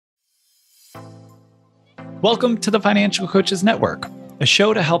Welcome to the Financial Coaches Network, a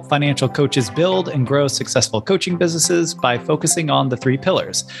show to help financial coaches build and grow successful coaching businesses by focusing on the three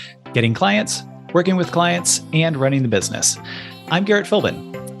pillars: getting clients, working with clients, and running the business. I'm Garrett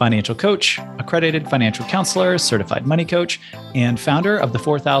Philbin, financial coach, accredited financial counselor, certified money coach, and founder of the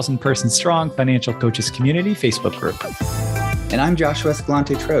 4,000 person strong Financial Coaches Community Facebook group. And I'm Joshua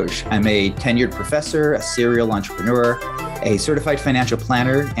Escalante Troche. I'm a tenured professor, a serial entrepreneur, a certified financial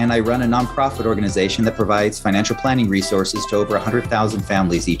planner, and I run a nonprofit organization that provides financial planning resources to over 100,000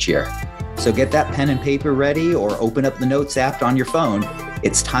 families each year. So get that pen and paper ready or open up the Notes app on your phone.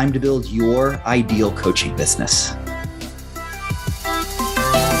 It's time to build your ideal coaching business.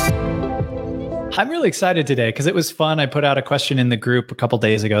 I'm really excited today because it was fun. I put out a question in the group a couple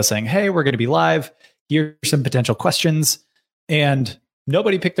days ago saying, hey, we're going to be live. Here's some potential questions. And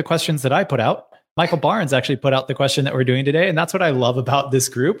nobody picked the questions that I put out. Michael Barnes actually put out the question that we're doing today. And that's what I love about this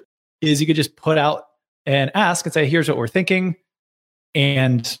group is you could just put out and ask and say, here's what we're thinking.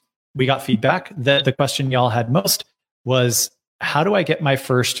 And we got feedback. The question y'all had most was, how do I get my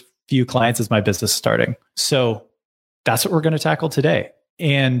first few clients as my business starting? So that's what we're going to tackle today.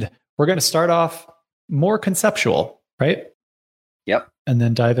 And we're going to start off more conceptual, right? Yep. And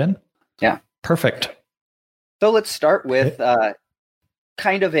then dive in? Yeah. Perfect. So let's start with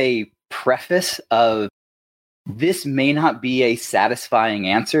kind of a preface of this may not be a satisfying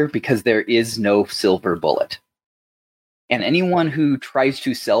answer because there is no silver bullet. And anyone who tries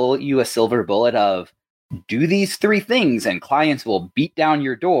to sell you a silver bullet of do these three things and clients will beat down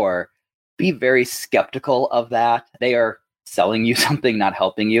your door, be very skeptical of that. They are selling you something, not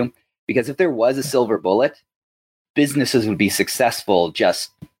helping you. Because if there was a silver bullet, businesses would be successful just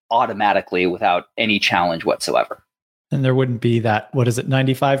automatically without any challenge whatsoever. And there wouldn't be that, what is it,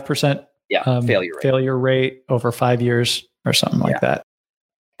 95% failure rate over 5 years or something like that.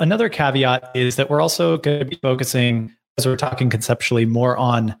 Another caveat is that we're also going to be focusing, as we're talking conceptually, more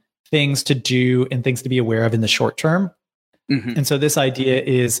on things to do and things to be aware of in the short term. Mm-hmm. And so this idea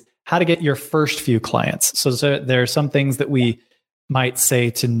is how to get your first few clients. So there are some things that we might say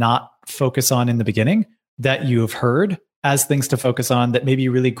to not focus on in the beginning that you have heard as things to focus on that may be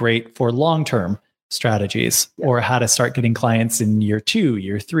really great for long-term strategies or how to start getting clients in year 2,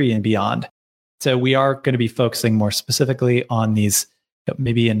 year 3, and beyond. So we are going to be focusing more specifically on these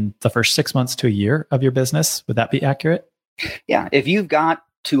maybe in the first 6 months to a year of your business. Would that be accurate? Yeah. If you've got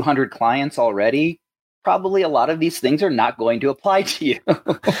 200 clients already, probably a lot of these things are not going to apply to you.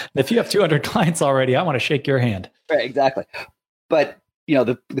 If you have 200 clients already, I want to shake your hand. Right, exactly. But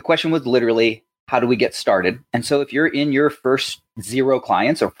the question was literally, how do we get started? And so if you're in your first 0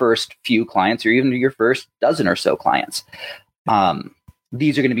 clients or first few clients or even your first dozen or so clients,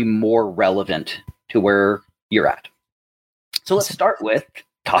 these are going to be more relevant to where you're at. So let's start with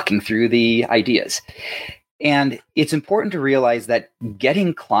talking through the ideas. And it's important to realize that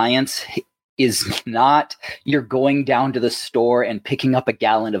getting clients is not you're going down to the store and picking up a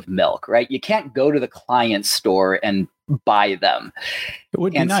gallon of milk, right? You can't go to the client store and buy them. It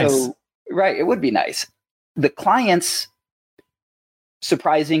would be nice. So, right, it would be nice. The clients,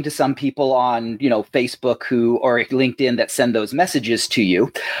 surprising to some people on, Facebook or LinkedIn that send those messages to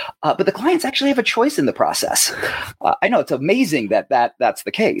you, but the clients actually have a choice in the process. I know it's amazing that's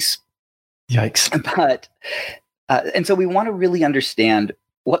the case. Yikes. But, and so we want to really understand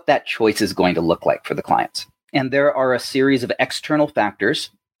what that choice is going to look like for the clients. And there are a series of external factors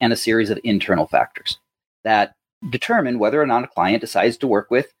and a series of internal factors that determine whether or not a client decides to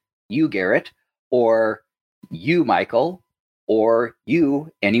work with you, Garrett, or you, Michael, or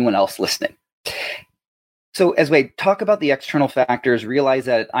you, anyone else listening. So as we talk about the external factors, realize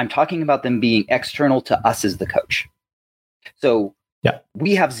that I'm talking about them being external to us as the coach. So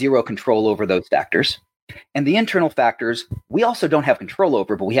we have zero control over those factors. And the internal factors, we also don't have control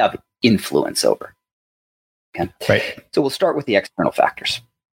over, but we have influence over. Okay? Right. So we'll start with the external factors.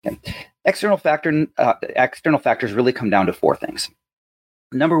 Okay? External factors really come down to 4 things.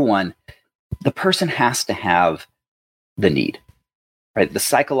 Number 1, the person has to have the need, right? The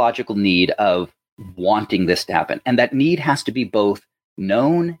psychological need of wanting this to happen. And that need has to be both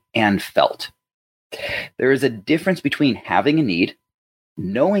known and felt. There is a difference between having a need,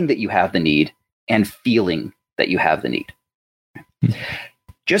 knowing that you have the need, and feeling that you have the need.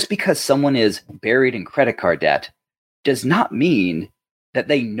 Just because someone is buried in credit card debt does not mean that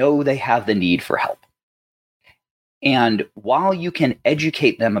they know they have the need for help. And while you can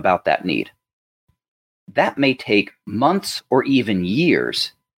educate them about that need, that may take months or even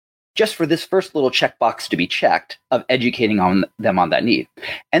years just for this first little checkbox to be checked of educating them on that need.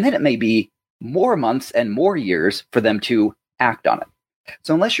 And then it may be more months and more years for them to act on it.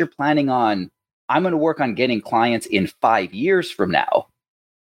 So unless you're planning on I'm going to work on getting clients in 5 years from now.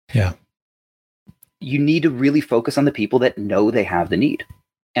 Yeah. You need to really focus on the people that know they have the need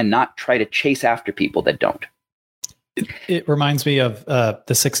and not try to chase after people that don't. It reminds me of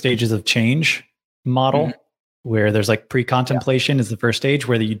the 6 stages of change model, where there's like pre-contemplation is the first stage,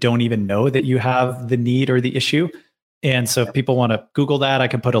 where you don't even know that you have the need or the issue. And so if people want to Google that, I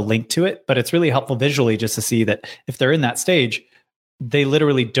can put a link to it, but it's really helpful visually just to see that if they're in that stage, they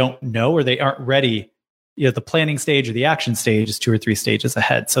literally don't know, or they aren't ready. The planning stage or the action stage is 2 or 3 stages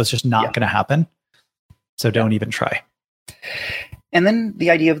ahead. So it's just not going to happen. So don't even try. And then the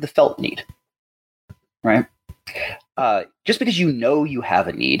idea of the felt need, right? Just because you know you have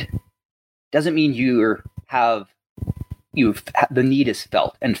a need doesn't mean the need is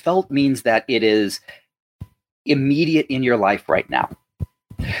felt. And felt means that it is immediate in your life right now.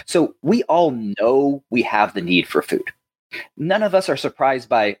 So we all know we have the need for food. None of us are surprised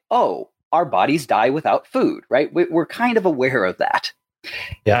by, our bodies die without food, right? We're kind of aware of that.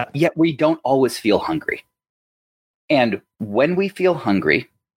 Yeah. Yet we don't always feel hungry. And when we feel hungry,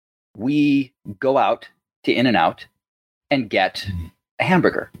 we go out to In-N-Out and get a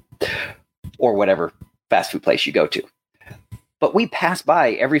hamburger or whatever fast food place you go to. But we pass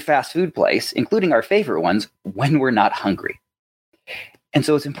by every fast food place, including our favorite ones, when we're not hungry. And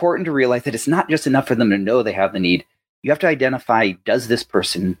so it's important to realize that it's not just enough for them to know they have the need. You have to identify, does this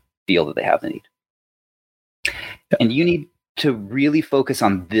person feel that they have the need? And you need to really focus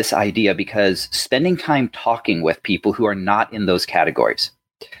on this idea, because spending time talking with people who are not in those categories,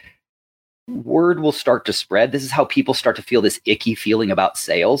 word will start to spread. This is how people start to feel this icky feeling about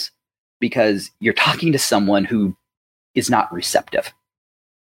sales, because you're talking to someone who is not receptive.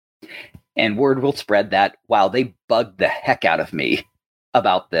 And word will spread that, wow, they bugged the heck out of me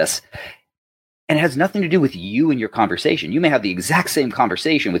about this. And it has nothing to do with you and your conversation. You may have the exact same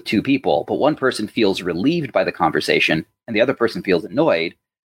conversation with 2 people, but one person feels relieved by the conversation and the other person feels annoyed,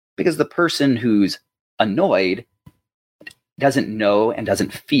 because the person who's annoyed doesn't know and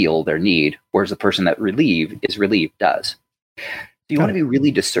doesn't feel their need, whereas the person that is relieved does. So you want to be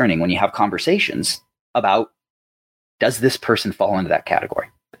really discerning when you have conversations about, does this person fall into that category?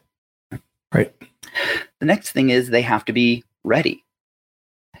 Right. The next thing is they have to be ready.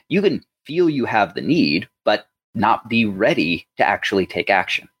 You can feel you have the need, but not be ready to actually take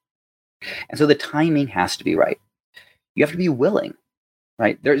action. And so the timing has to be right. You have to be willing,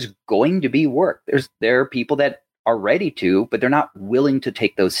 right? There's going to be work. There are people that are ready to, but they're not willing to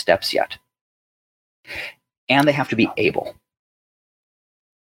take those steps yet. And they have to be able.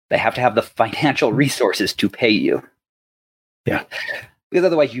 They have to have the financial resources to pay you. Yeah. Because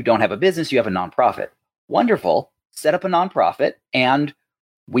otherwise you don't have a business, you have a nonprofit. Wonderful. Set up a nonprofit and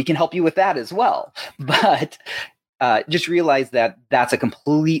we can help you with that as well. But just realize that that's a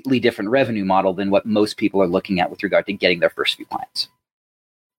completely different revenue model than what most people are looking at with regard to getting their first few clients.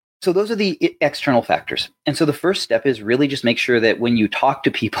 So those are the external factors. And so the first step is really just make sure that when you talk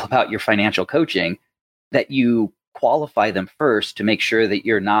to people about your financial coaching, that you qualify them first to make sure that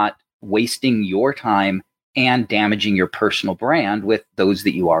you're not wasting your time and damaging your personal brand with those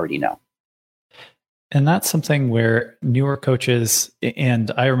that you already know. And that's something where newer coaches,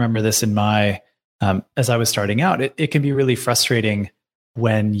 and I remember this in my, as I was starting out, it can be really frustrating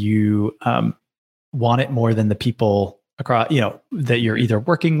when you want it more than the people across, that you're either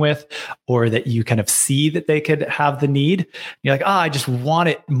working with or that you kind of see that they could have the need. You're like, I just want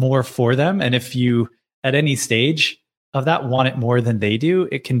it more for them. And if you, at any stage of that, want it more than they do,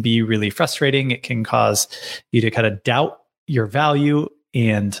 it can be really frustrating. It can cause you to kind of doubt your value.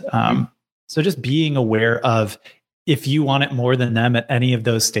 And so just being aware of, if you want it more than them at any of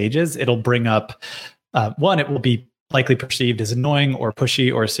those stages, it'll bring up, one, it will be likely perceived as annoying or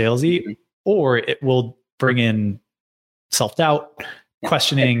pushy or salesy, or it will bring in self-doubt,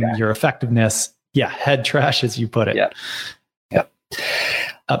 questioning your effectiveness. Yeah, head trash, as you put it. Yeah.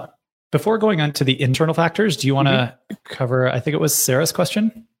 Before going on to the internal factors, do you want to cover, I think it was Sarah's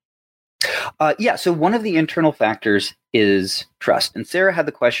question? So one of the internal factors is trust. And Sarah had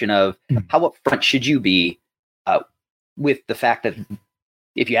the question of how upfront should you be with the fact that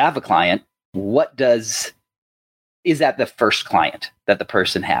if you have a client, is that the first client that the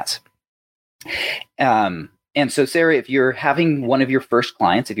person has? And so Sarah, if you're having one of your first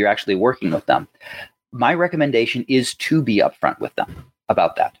clients, if you're actually working with them, my recommendation is to be upfront with them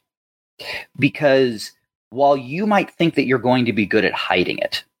about that. Because while you might think that you're going to be good at hiding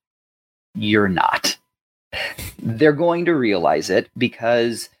it, you're not. They're going to realize it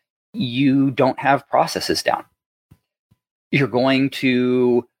because you don't have processes down. You're going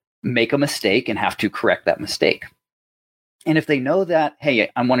to make a mistake and have to correct that mistake. And if they know that, hey,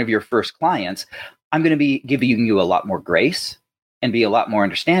 I'm one of your first clients, I'm going to be giving you a lot more grace and be a lot more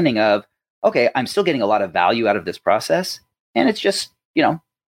understanding of, okay, I'm still getting a lot of value out of this process. And it's just,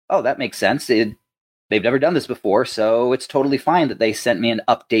 oh, that makes sense. They've never done this before, so it's totally fine that they sent me an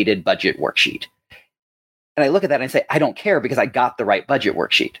updated budget worksheet. And I look at that and I say, I don't care because I got the right budget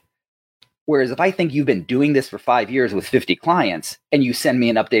worksheet. Whereas if I think you've been doing this for 5 years with 50 clients and you send me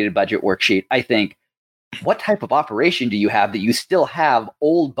an updated budget worksheet, I think, what type of operation do you have that you still have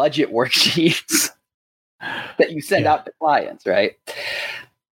old budget worksheets that you send out to clients, right?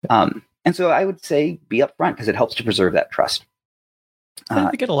 And so I would say be upfront because it helps to preserve that trust. I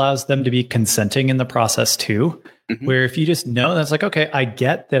think it allows them to be consenting in the process too, where if you just know that's like, okay, I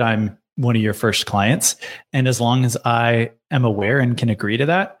get that I'm one of your first clients. And as long as I am aware and can agree to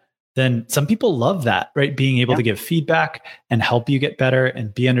that, then some people love that, right? Being able to give feedback and help you get better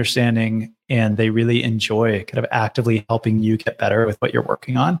and be understanding. And they really enjoy kind of actively helping you get better with what you're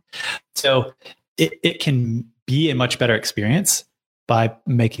working on. So it can be a much better experience by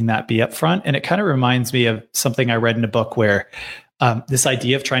making that be upfront. And it kind of reminds me of something I read in a book where this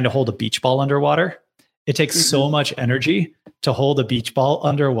idea of trying to hold a beach ball underwater, it takes so much energy to hold a beach ball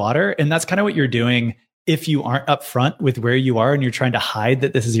underwater. And that's kind of what you're doing if you aren't upfront with where you are and you're trying to hide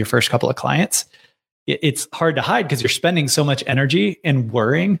that this is your first couple of clients. It's hard to hide because you're spending so much energy and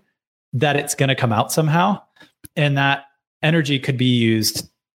worrying that it's going to come out somehow. And that energy could be used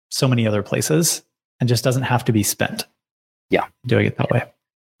so many other places and just doesn't have to be spent. Yeah. Doing it that way.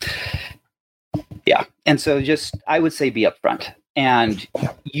 Yeah. And so I would say be upfront, and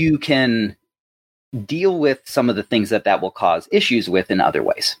you can deal with some of the things that will cause issues with in other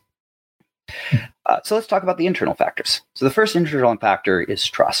ways. So let's talk about the internal factors. So the first internal factor is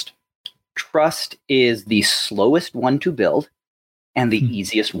trust. Trust is the slowest one to build and the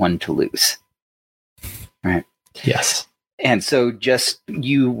easiest one to lose. Right? Yes. And so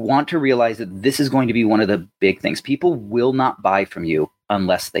you want to realize that this is going to be one of the big things. People will not buy from you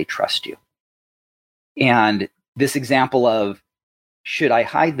unless they trust you. And this example of, should I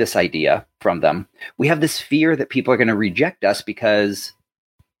hide this idea from them? We have this fear that people are going to reject us because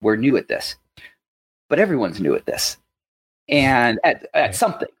we're new at this. But everyone's new at this. And at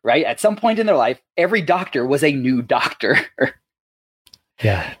something, right? At some point in their life, every doctor was a new doctor.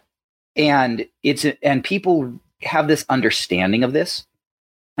 Yeah. And people have this understanding of this.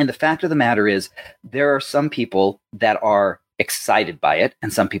 And the fact of the matter is, there are some people that are excited by it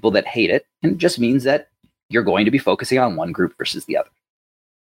and some people that hate it. And it just means that you're going to be focusing on one group versus the other.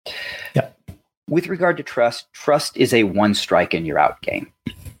 Yeah. With regard to trust is a one strike and you're out game.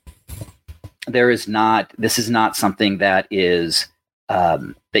 This is not something that is,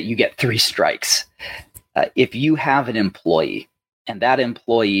 that you get 3 strikes. If you have an employee and that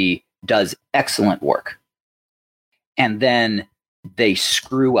employee does excellent work, and then they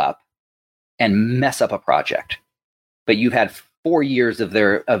screw up and mess up a project, but you've had 4 years of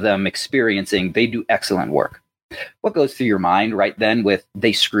them experiencing they do excellent work, what goes through your mind right then with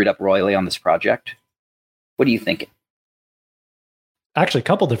they screwed up royally on this project? What are you thinking? Actually, a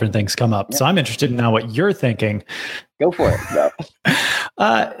couple different things come up. Yeah. So I'm interested in now what you're thinking. Go for it.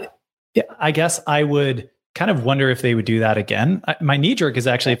 Yeah, I guess I would kind of wonder if they would do that again. My knee jerk is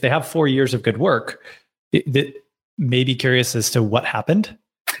actually if they have 4 years of good work, that may be curious as to what happened.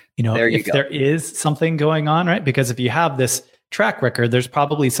 If there is something going on, right? Because if you have this track record, there's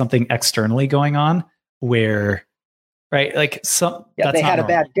probably something externally going on where, right? Like they had a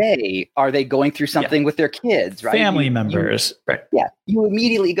bad day. Are they going through something with their kids, right? Family members. Right. Yeah. You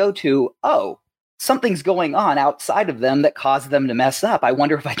immediately go to, oh, something's going on outside of them that caused them to mess up. I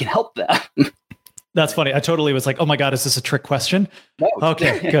wonder if I can help them. That's funny. I totally was like, oh my God, is this a trick question? No.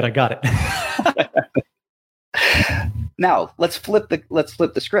 Okay, good. I got it. Now let's flip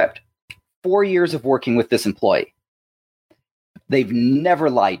the script. 4 years of working with this employee. They've never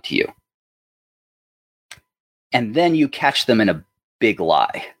lied to you. And then you catch them in a big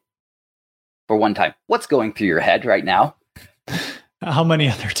lie for one time. What's going through your head right now? How many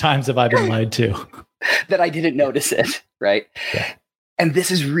other times have I been lied to? That I didn't notice it, right? Yeah. And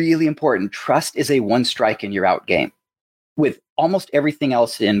this is really important. Trust is a one strike and you're out game. With almost everything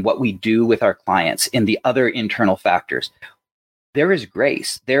else in what we do with our clients, in the other internal factors, there is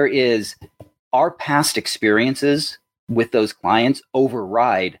grace. There is our past experiences with those clients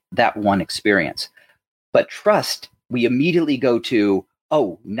override that one experience. But trust, we immediately go to,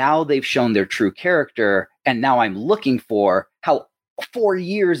 oh, now they've shown their true character, and now I'm looking for how 4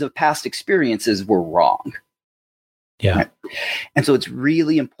 years of past experiences were wrong. Yeah. Right? And so it's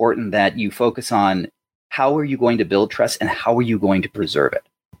really important that you focus on how are you going to build trust and how are you going to preserve it?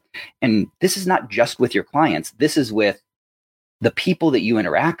 And this is not just with your clients. This is with the people that you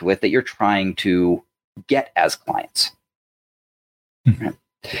interact with that you're trying to get as clients. Mm-hmm.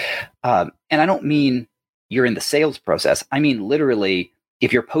 Right? And I don't mean you're in the sales process. I mean, literally,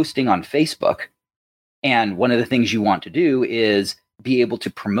 if you're posting on Facebook and one of the things you want to do is be able to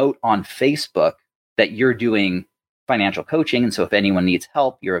promote on Facebook that you're doing financial coaching. And so if anyone needs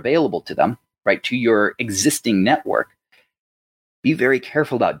help, you're available to them, right? To your existing network. Be very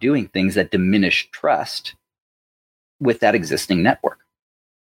careful about doing things that diminish trust with that existing network.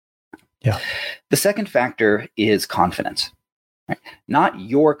 Yeah. The second factor is confidence, right? Not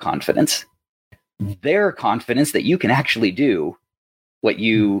your confidence, their confidence that you can actually do what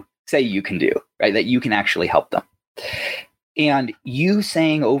you say you can do, right? That you can actually help them. And you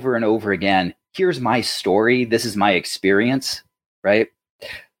saying over and over again, here's my story, this is my experience, right?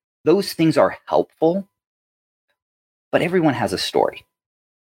 Those things are helpful, but everyone has a story.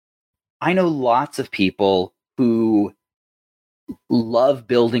 I know lots of people who love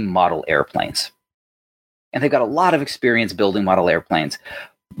building model airplanes, and they've got a lot of experience building model airplanes,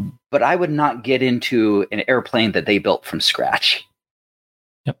 but I would not get into an airplane that they built from scratch.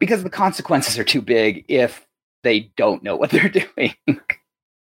 Yep. Because the consequences are too big if they don't know what they're doing.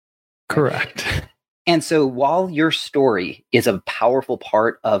 Correct. And so while your story is a powerful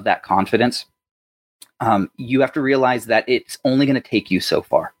part of that confidence, you have to realize that it's only going to take you so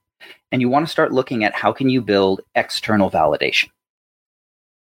far. And you want to start looking at how can you build external validation?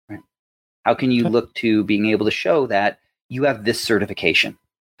 Right? How can you look to being able to show that you have this certification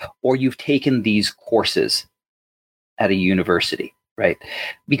or you've taken these courses at a university, right?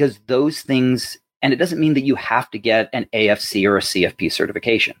 Because those things, and it doesn't mean that you have to get an AFC or a CFP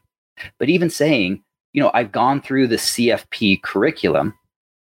certification, but even saying, I've gone through the CFP curriculum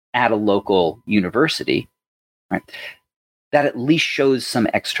at a local university, right? That at least shows some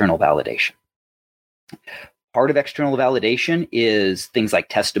external validation. Part of external validation is things like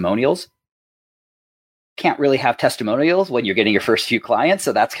testimonials. Can't really have testimonials when you're getting your first few clients,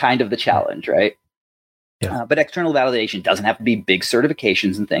 so that's kind of the challenge, right? Yeah. But external validation doesn't have to be big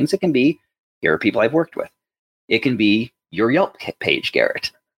certifications and things. It can be, here are people I've worked with. It can be your Yelp page,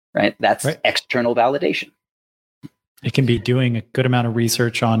 Garrett, right? That's right. External validation. It can be doing a good amount of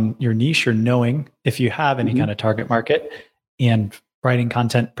research on your niche or knowing if you have any kind of target market and writing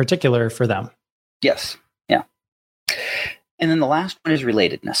content particular for them. Yes. Yeah. And then the last one is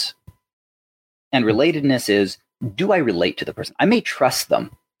relatedness. And relatedness is, do I relate to the person? I may trust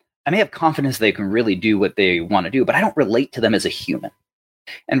them. I may have confidence they can really do what they want to do, but I don't relate to them as a human.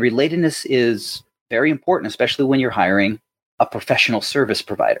 And relatedness is very important, especially when you're hiring a professional service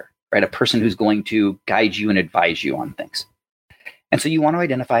provider, right? A person who's going to guide you and advise you on things. And so you want to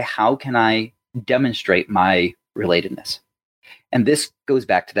identify, how can I demonstrate my relatedness? And this goes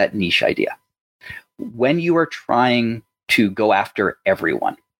back to that niche idea. When you are trying to go after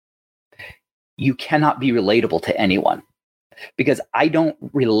everyone, you cannot be relatable to anyone, because I don't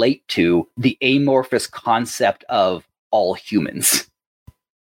relate to the amorphous concept of all humans.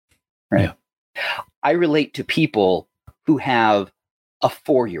 Right? Yeah. I relate to people who have a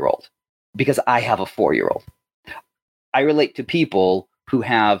 4-year-old because I have a 4-year-old. I relate to people who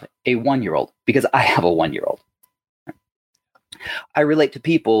have a 1-year-old because I have a 1-year-old. I relate to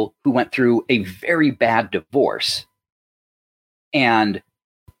people who went through a very bad divorce and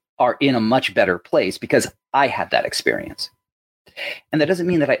are in a much better place because I had that experience. And that doesn't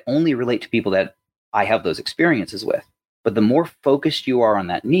mean that I only relate to people that I have those experiences with. But the more focused you are on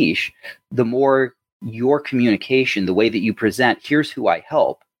that niche, the more your communication, the way that you present, here's who I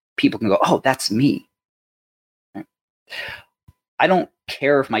help, people can go, oh, that's me. Right? I don't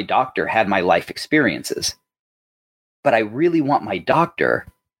care if my doctor had my life experiences, but I really want my doctor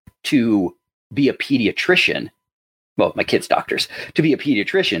to be a pediatrician, well, my kids' doctors, to be a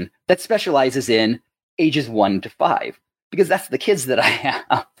pediatrician that specializes in ages 1 to 5, because that's the kids that I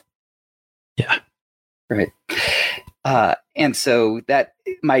have. Yeah. Right. And so that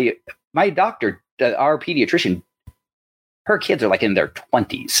my doctor, our pediatrician, her kids are like in their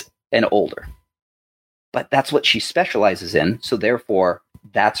 20s and older, but that's what she specializes in. So therefore,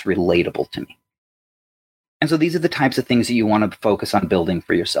 that's relatable to me. And so these are the types of things that you want to focus on building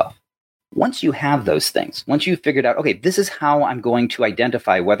for yourself. Once you have those things, once you've figured out, okay, this is how I'm going to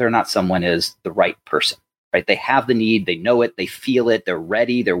identify whether or not someone is the right person, right? They have the need, they know it, they feel it, they're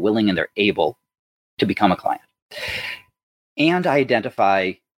ready, they're willing, and they're able to become a client. And I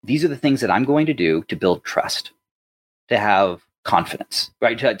identify, these are the things that I'm going to do to build trust, to have confidence,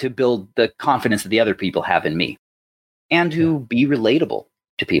 right? To build the confidence that the other people have in me, and to be relatable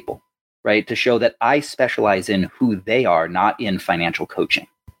to people, right? To show that I specialize in who they are, not in financial coaching.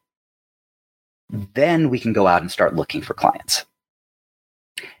 Then we can go out and start looking for clients.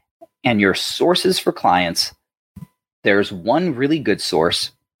 and your sources for clients, there's one really good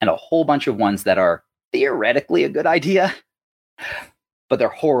source and a whole bunch of ones that are theoretically a good idea, but they're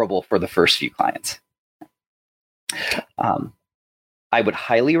horrible for the first few clients. I would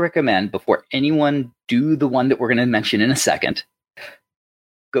highly recommend, before anyone do the one that we're going to mention in a second,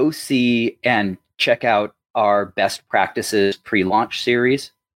 go see and check out our best practices pre-launch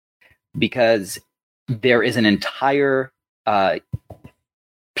series, because there is an entire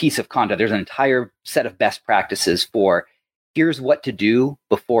piece of content. There's an entire set of best practices for here's what to do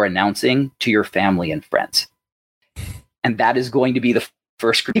before announcing to your family and friends. And that is going to be the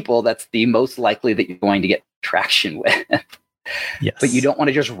first group of people that's the most likely that you're going to get traction with. Yes. But you don't want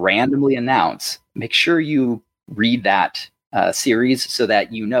to just randomly announce. Make sure you read that series so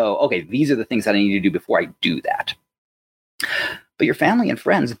that you know, okay, these are the things that I need to do before I do that. But your family and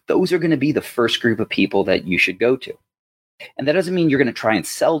friends, those are going to be the first group of people that you should go to. And that doesn't mean you're going to try and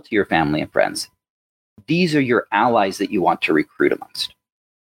sell to your family and friends. These are your allies that you want to recruit amongst.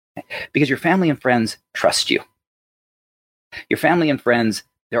 Because your family and friends trust you. Your family and friends,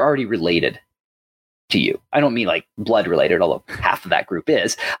 they're already related to you. I don't mean like blood related, although half of that group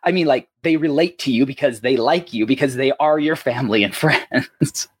is. I mean like they relate to you because they like you, because they are your family and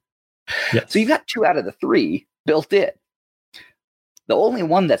friends. Yes. So you've got 2 out of the 3 built in. The only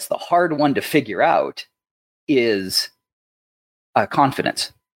one that's the hard one to figure out is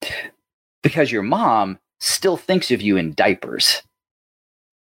confidence. Because your mom still thinks of you in diapers.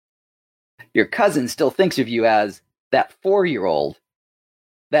 Your cousin still thinks of you as that 4-year-old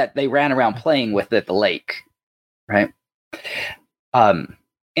that they ran around playing with at the lake, right?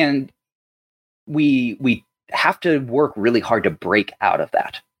 And we have to work really hard to break out of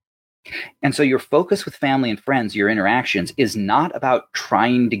that. And so your focus with family and friends, your interactions, is not about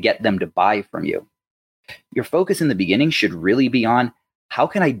trying to get them to buy from you. Your focus in the beginning should really be on, how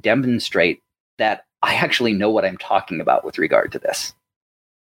can I demonstrate that I actually know what I'm talking about with regard to this?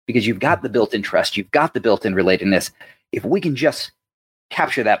 Because you've got the built-in trust, you've got the built-in relatedness. If we can just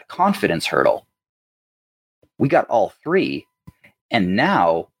capture that confidence hurdle, we got all 3. And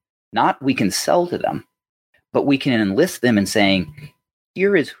now, not we can sell to them, but we can enlist them in saying,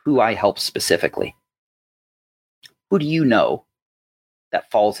 here is who I help specifically. Who do you know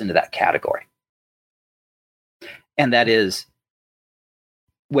that falls into that category? And that is,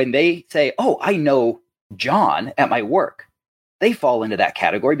 when they say, oh, I know John at my work, they fall into that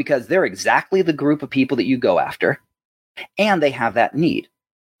category because they're exactly the group of people that you go after, and they have that need.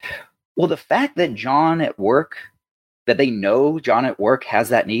 Well, the fact that John at work, that they know John at work has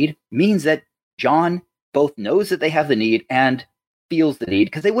that need, means that John both knows that they have the need and feels the need,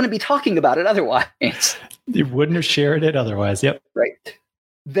 because they wouldn't be talking about it otherwise. They wouldn't have shared it otherwise. Yep. Right.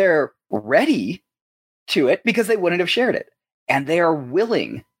 They're ready to it because they wouldn't have shared it. And they are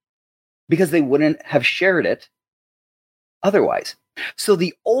willing because they wouldn't have shared it otherwise. So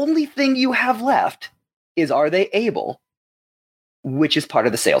the only thing you have left is, are they able, which is part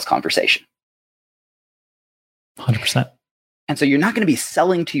of the sales conversation. 100%. And so you're not going to be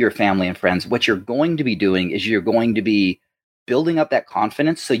selling to your family and friends. What you're going to be doing is you're going to be building up that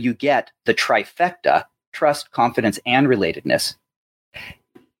confidence so you get the trifecta: trust, confidence, and relatedness.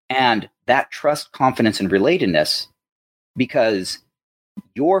 And that trust, confidence, and relatedness, because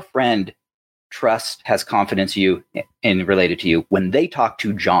your friend trusts, has confidence in you and related to you, when they talk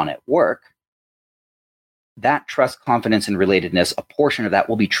to John at work, that trust, confidence, and relatedness, a portion of that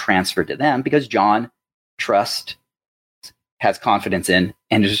will be transferred to them, because John trusts, has confidence in,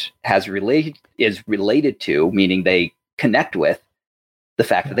 and is related to, meaning they connect with, the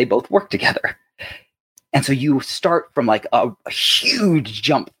fact that they both work together. And so you start from like a huge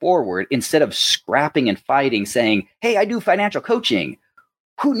jump forward, instead of scrapping and fighting, saying, hey, I do financial coaching.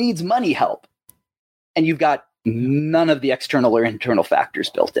 Who needs money help? And you've got none of the external or internal factors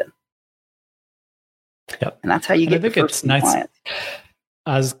built in. Yep. And that's how you get the first clients.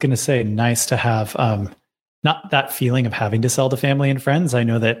 I was going to say, nice to have not that feeling of having to sell to family and friends. I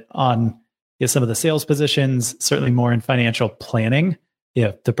know that on some of the sales positions, certainly more in financial planning,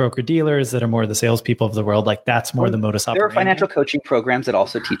 the broker dealers that are more the salespeople of the world, like that's more the modus operandi. There are financial coaching programs that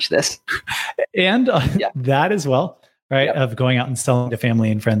also teach this. And that as well, right? Yep. Of going out and selling to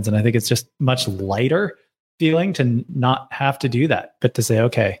family and friends. And I think it's just much lighter feeling to not have to do that, but to say,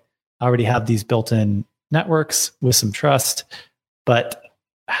 okay, I already have these built-in networks with some trust, but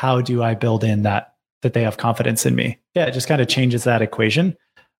how do I build in that they have confidence in me? Yeah, it just kind of changes that equation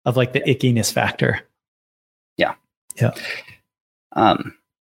of like the ickiness factor. Yeah. Yeah.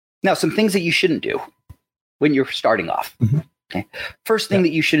 Now, some things that you shouldn't do when you're starting off. Mm-hmm. Okay. First thing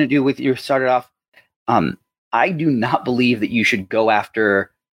that you shouldn't do with your started off, I do not believe that you should go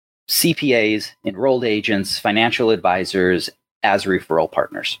after CPAs, enrolled agents, financial advisors as referral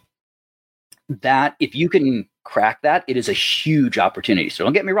partners. That if you can crack that, it is a huge opportunity. So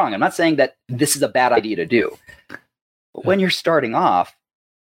don't get me wrong. I'm not saying that this is a bad idea to do. But when you're starting off,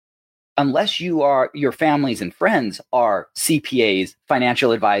 unless your families and friends are CPAs,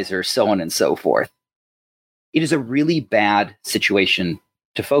 financial advisors, so on and so forth, it is a really bad situation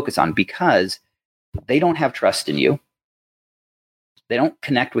to focus on because they don't have trust in you. They don't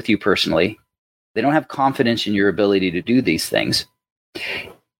connect with you personally. They don't have confidence in your ability to do these things.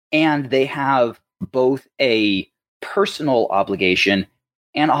 And they have both a personal obligation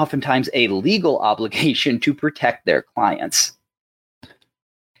and oftentimes a legal obligation to protect their clients.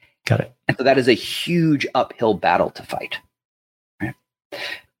 Got it. And so that is a huge uphill battle to fight. Right?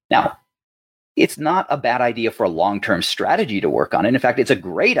 Now, it's not a bad idea for a long-term strategy to work on. And in fact, it's a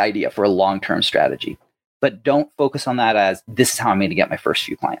great idea for a long-term strategy. But don't focus on that as this is how I'm going to get my first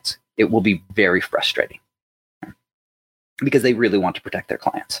few clients. It will be very frustrating because they really want to protect their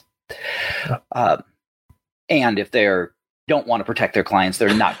clients. And if they don't want to protect their clients,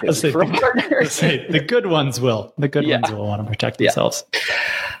 they're not good for partners. The good ones will. The good ones will want to protect themselves.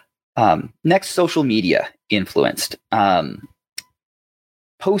 Next, social media influenced.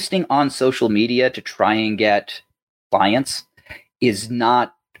 Posting on social media to try and get clients is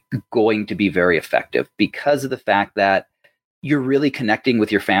not going to be very effective because of the fact that you're really connecting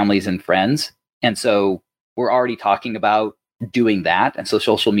with your families and friends. And so we're already talking about doing that. And so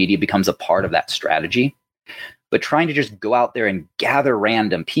social media becomes a part of that strategy. But trying to just go out there and gather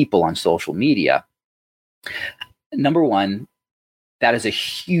random people on social media, number one, that is a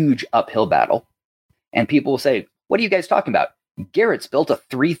huge uphill battle. And people will say, what are you guys talking about? Garrett's built a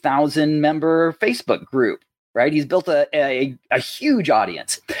 3,000 member Facebook group, right? He's built a huge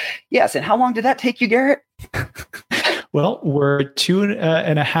audience. Yes. And how long did that take you, Garrett? Well, we're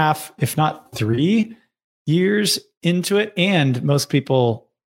 2.5, if not 3 years into it. And most people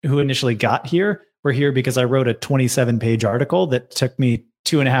who initially got here were here because I wrote a 27-page article that took me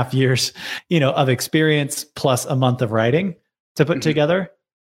 2.5 years, of experience plus a month of writing to put together.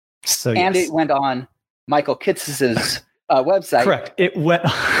 So, and it went on Michael Kitz's website. Correct. It went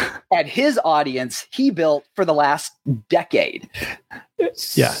at his audience he built for the last decade.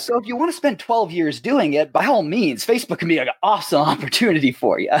 Yeah. So if you want to spend 12 years doing it, by all means, Facebook can be an awesome opportunity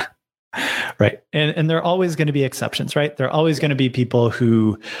for you. Right. And there are always going to be exceptions, right? There are always going to be people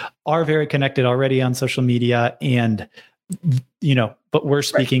who are very connected already on social media and, but we're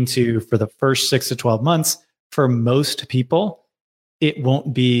speaking to for the first 6 to 12 months, for most people, it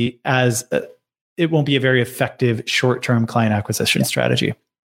won't be a very effective short-term client acquisition strategy.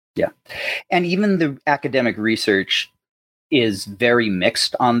 Yeah. And even the academic research is very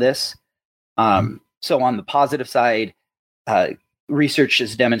mixed on this. So on the positive side, research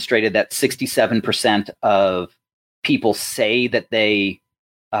has demonstrated that 67% of people say that they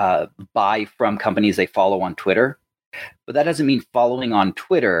buy from companies they follow on Twitter. But that doesn't mean following on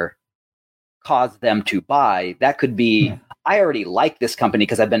Twitter caused them to buy. That could be, I already like this company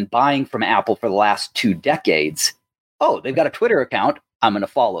because I've been buying from Apple for the last 2 decades. Oh, they've got a Twitter account. I'm going to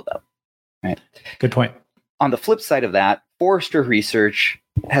follow them. Right. Good point. On the flip side of that, Forrester research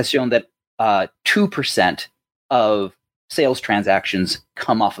has shown that 2% of sales transactions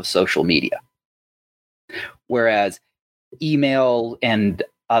come off of social media, whereas email and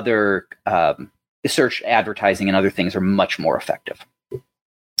other search advertising and other things are much more effective.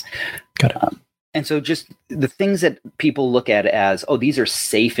 Got it. And so just the things that people look at as, oh, these are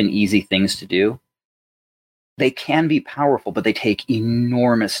safe and easy things to do, they can be powerful, but they take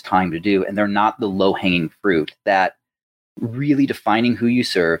enormous time to do. And they're not the low-hanging fruit that really defining who you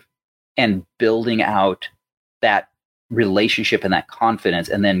serve and building out that relationship and that confidence,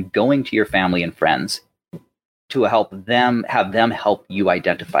 and then going to your family and friends to have them help you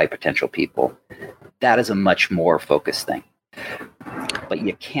identify potential people. That is a much more focused thing. But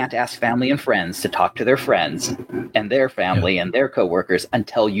you can't ask family and friends to talk to their friends and their family and their coworkers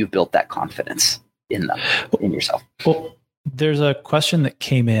until you've built that confidence in them, in yourself. Well, there's a question that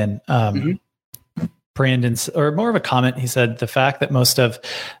came in. Brandon's, or more of a comment. He said, the fact that most of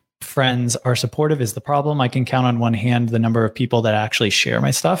friends are supportive is the problem. I can count on one hand the number of people that actually share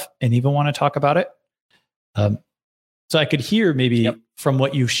my stuff and even want to talk about it. So I could hear maybe from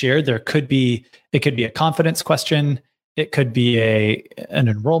what you've shared, it could be a confidence question. It could be an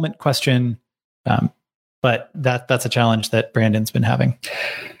enrollment question. But that's a challenge that Brandon's been having.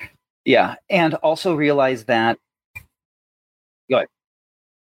 Yeah. And also realize that, go ahead.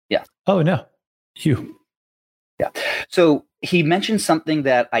 Yeah. Oh, no. You. Yeah. So he mentioned something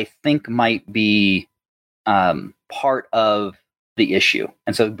that I think might be part of the issue.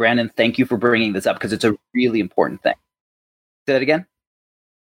 And so, Brandon, thank you for bringing this up because it's a really important thing. Say that again.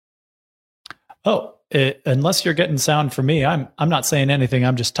 Oh, unless you're getting sound from me, I'm not saying anything.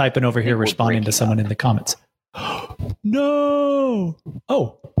 I'm just typing over here, responding to someone in the comments. No.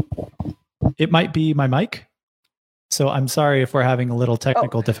 Oh, it might be my mic. So I'm sorry if we're having a little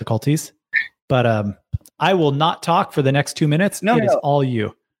technical difficulties, but I will not talk for the next 2 minutes. It is all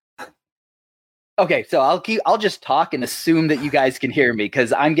you. Okay, so I'll just talk and assume that you guys can hear me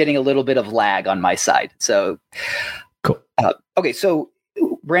because I'm getting a little bit of lag on my side. So cool. Okay, so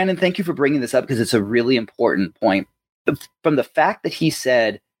Brandon, thank you for bringing this up because it's a really important point. From the fact that he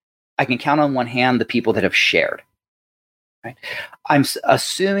said, I can count on one hand the people that have shared. Right? I'm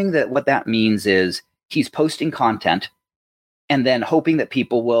assuming that what that means is he's posting content and then hoping that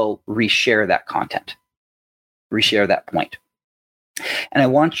people will reshare that content, reshare that point. And I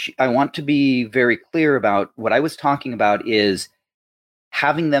want to be very clear about what I was talking about is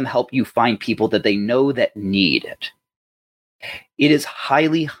having them help you find people that they know that need it. It is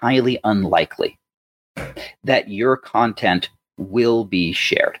highly, highly unlikely that your content will be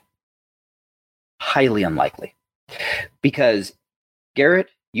shared. Highly unlikely. Because, Garrett,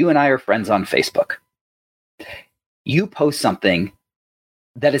 you and I are friends on Facebook. You post something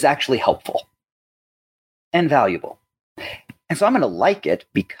that is actually helpful and valuable. And so I'm going to like it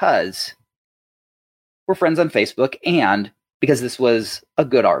because we're friends on Facebook and because this was a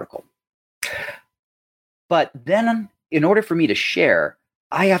good article. But then in order for me to share,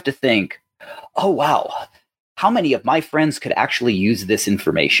 I have to think, oh, wow, how many of my friends could actually use this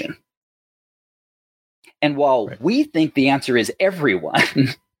information? And while we think the answer is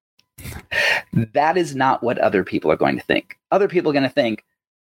everyone, that is not what other people are going to think. Other people are going to think,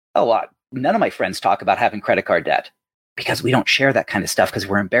 oh, none of my friends talk about having credit card debt because we don't share that kind of stuff because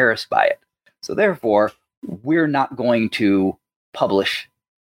we're embarrassed by it. So therefore, we're not going to publish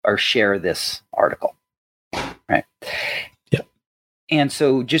or share this article. Right? Yeah. And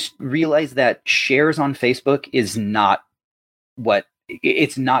so just realize that shares on Facebook is not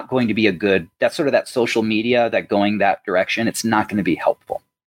it's not going to be a good, that's sort of that social media that going that direction. It's not going to be helpful.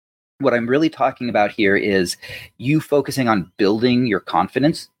 What I'm really talking about here is you focusing on building your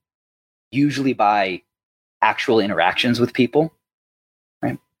confidence, usually by actual interactions with people,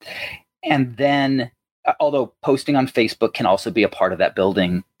 right? And then, although posting on Facebook can also be a part of that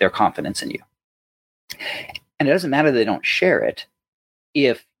building their confidence in you. And it doesn't matter that they don't share it.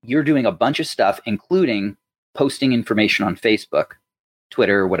 If you're doing a bunch of stuff, including posting information on Facebook,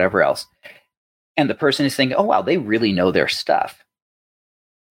 Twitter, whatever else, and the person is thinking, oh, wow, they really know their stuff.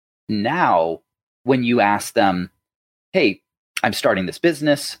 Now, when you ask them, hey, I'm starting this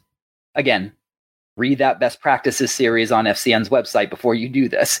business, again, read that best practices series on FCN's website before you do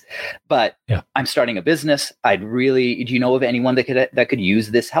this. But yeah. I'm starting a business. Do you know of anyone that could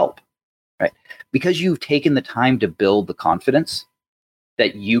use this help? Right? Because you've taken the time to build the confidence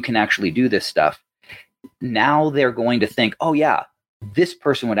that you can actually do this stuff. Now they're going to think, oh yeah, this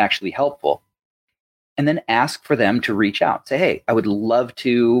person would actually be helpful. And then ask for them to reach out. Say, hey, I would love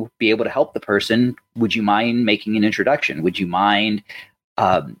to be able to help the person. Would you mind making an introduction? Would you mind,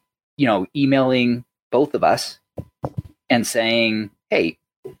 emailing both of us and saying, hey,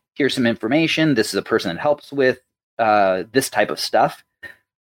 here's some information. This is a person that helps with this type of stuff.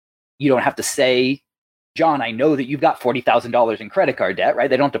 You don't have to say, John, I know that you've got $40,000 in credit card debt, right?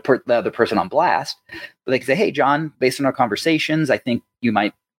 They don't have to put the other person on blast. But they can say, hey, John, based on our conversations, I think you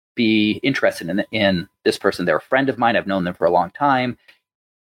might be interested in this person. They're a friend of mine. I've known them for a long time.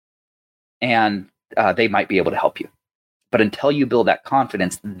 And they might be able to help you. But until you build that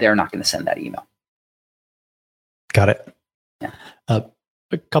confidence, they're not going to send that email. Got it. Yeah.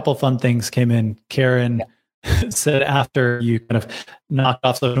 A couple fun things came in. Karen said after you kind of knocked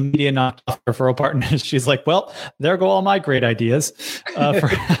off social media, knocked off referral partners, she's like, well, there go all my great ideas for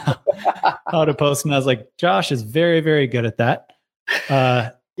how to post. And I was like, Josh is very, very good at that.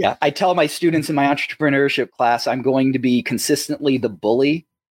 Yeah, I tell my students in my entrepreneurship class, I'm going to be consistently the bully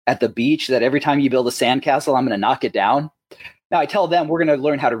at the beach that every time you build a sandcastle, I'm going to knock it down. Now I tell them we're going to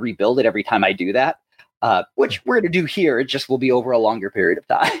learn how to rebuild it every time I do that, which we're going to do here. It just will be over a longer period of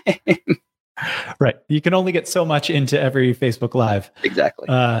time. Right. You can only get so much into every Facebook Live. Exactly.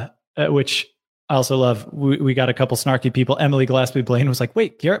 Which I also love. We got a couple snarky people. Emily Gillespie Blaine was like,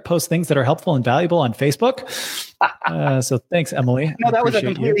 wait, Garrett posts things that are helpful and valuable on Facebook. So thanks, Emily. No, that was a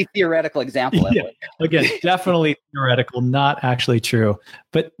completely theoretical example. Yeah. Again, definitely theoretical, not actually true.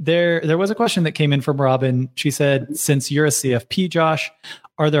 But there was a question that came in from Robin. She said, since you're a CFP, Josh,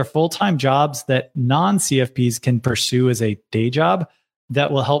 are there full-time jobs that non-CFPs can pursue as a day job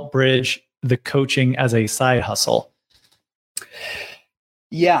that will help bridge the coaching as a side hustle?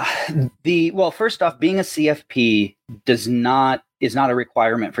 Yeah. Well, first off, being a CFP is not a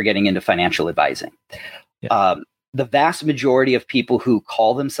requirement for getting into financial advising. Yeah. The vast majority of people who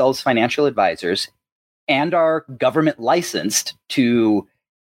call themselves financial advisors and are government licensed to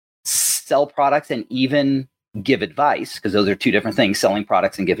sell products and even give advice, because those are two different things, selling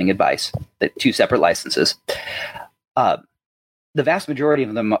products and giving advice, two separate licenses. The vast majority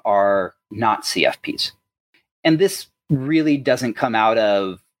of them are not CFPs. And this really doesn't come out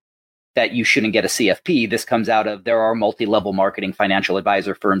of that you shouldn't get a CFP. This comes out of there are multi-level marketing financial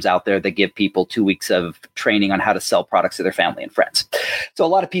advisor firms out there that give people 2 weeks of training on how to sell products to their family and friends. So a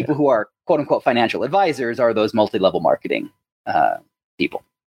lot of people who are quote unquote financial advisors are those multi-level marketing people.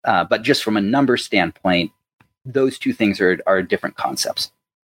 But just from a number standpoint, those two things are different concepts.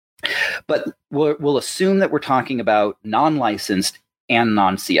 But we'll assume that we're talking about non-licensed and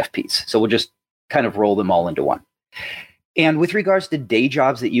non-CFPs. So we'll just kind of roll them all into one. And with regards to day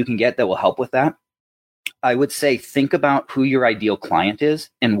jobs that you can get that will help with that, I would say think about who your ideal client is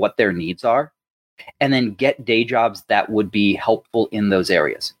and what their needs are, and then get day jobs that would be helpful in those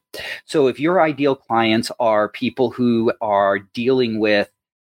areas. So if your ideal clients are people who are dealing with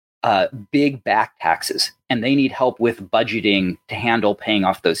big back taxes and they need help with budgeting to handle paying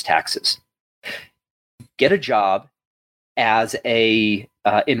off those taxes, get a job as a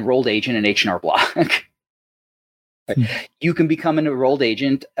enrolled agent in H&R Block. You can become an enrolled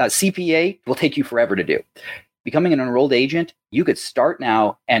agent. CPA will take you forever to do. Becoming an enrolled agent, you could start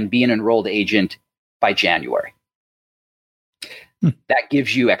now and be an enrolled agent by January. That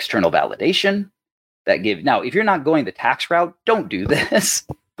gives you external validation. Now, if you're not going the tax route, don't do this.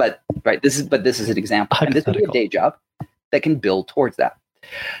 But this is an example, and this would be a day job that can build towards that.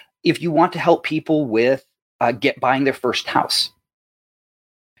 If you want to help people with buying their first house,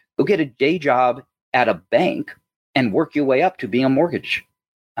 go get a day job at a bank and work your way up to being a mortgage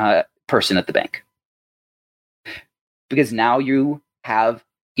person at the bank. Because now you have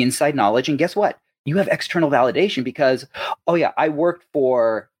inside knowledge, and guess what? You have external validation because, oh yeah, I worked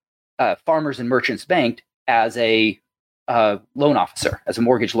for Farmers and Merchants Bank as a loan officer, as a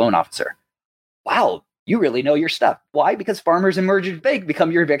mortgage loan officer. Wow, you really know your stuff. Why? Because Farmers and Merchants Bank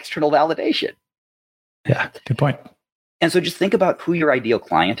become your external validation. Yeah, good point. And so just think about who your ideal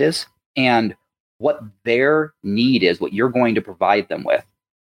client is and what their need is, what you're going to provide them with,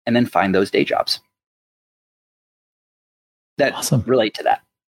 and then find those day jobs that relate to that.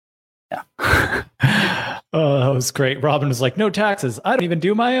 Yeah. Oh, that was great. Robin was like, no taxes. I don't even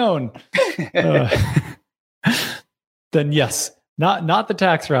do my own. Then yes, not the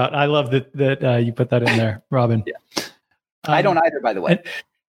tax route. I love that you put that in there, Robin. Yeah. I don't either, by the way.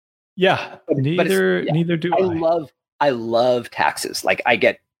 Yeah, neither do I. I love taxes. Like, I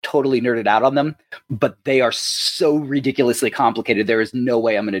get totally nerded out on them, but they are so ridiculously complicated. There is no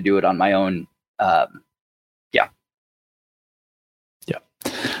way I'm going to do it on my own.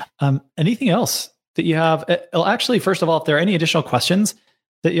 Anything else that you have? Actually, first of all, if there are any additional questions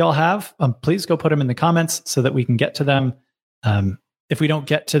that y'all have, please go put them in the comments so that we can get to them. If we don't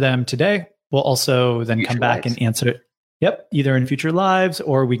get to them today, we'll also then come back and answer it. Yep, either in future lives,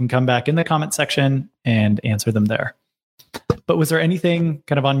 or we can come back in the comment section and answer them there. But was there anything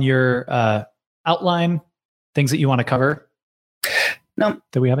kind of on your outline, things that you want to cover? No,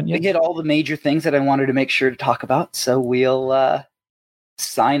 that we haven't yet? We get all the major things that I wanted to make sure to talk about. So we'll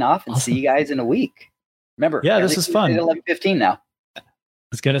sign off and see you guys in a week. Remember, this is fun. 11:15 now. I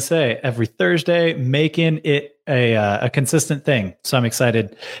was going to say every Thursday, making it a consistent thing. So I'm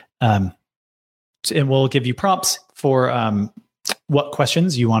excited. And we'll give you prompts for what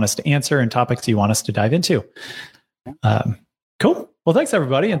questions you want us to answer and topics you want us to dive into. Cool. Well, thanks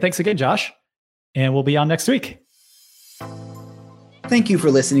everybody. And thanks again, Josh. And we'll be on next week. Thank you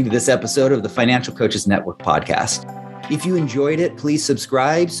for listening to this episode of the Financial Coaches Network podcast. If you enjoyed it, please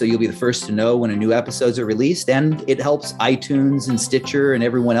subscribe so you'll be the first to know when a new episodes are released. And it helps iTunes and Stitcher and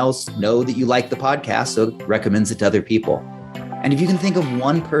everyone else know that you like the podcast, so it recommends it to other people. And if you can think of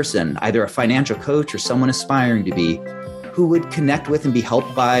one person, either a financial coach or someone aspiring to be, who would connect with and be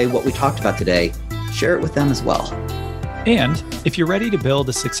helped by what we talked about today, share it with them as well. And if you're ready to build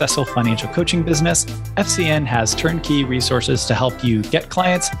a successful financial coaching business, FCN has turnkey resources to help you get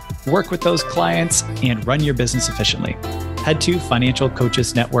clients, work with those clients, and run your business efficiently. Head to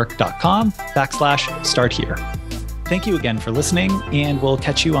financialcoachesnetwork.com/start here. Thank you again for listening, and we'll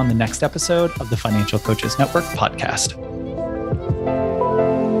catch you on the next episode of the Financial Coaches Network podcast.